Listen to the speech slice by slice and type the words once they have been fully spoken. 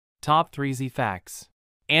Top 3 Z Facts.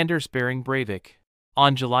 Anders Behring Breivik.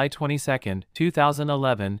 On July 22,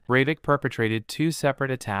 2011, Breivik perpetrated 2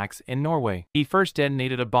 separate attacks in Norway. He first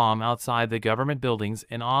detonated a bomb outside the government buildings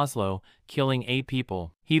in Oslo, killing 8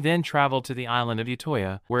 people. He then traveled to the island of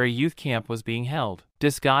Utøya, where a youth camp was being held.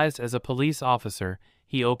 Disguised as a police officer,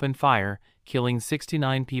 he opened fire, killing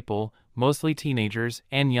 69 people, mostly teenagers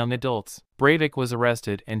and young adults. Breivik was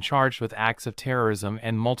arrested and charged with acts of terrorism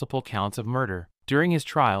and multiple counts of murder. During his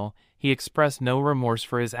trial, he expressed no remorse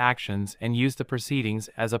for his actions and used the proceedings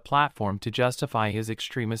as a platform to justify his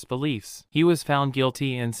extremist beliefs. He was found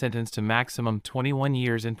guilty and sentenced to maximum 21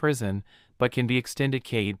 years in prison, but can be extended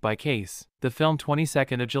case by case. The film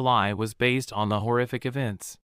 22nd of July was based on the horrific events.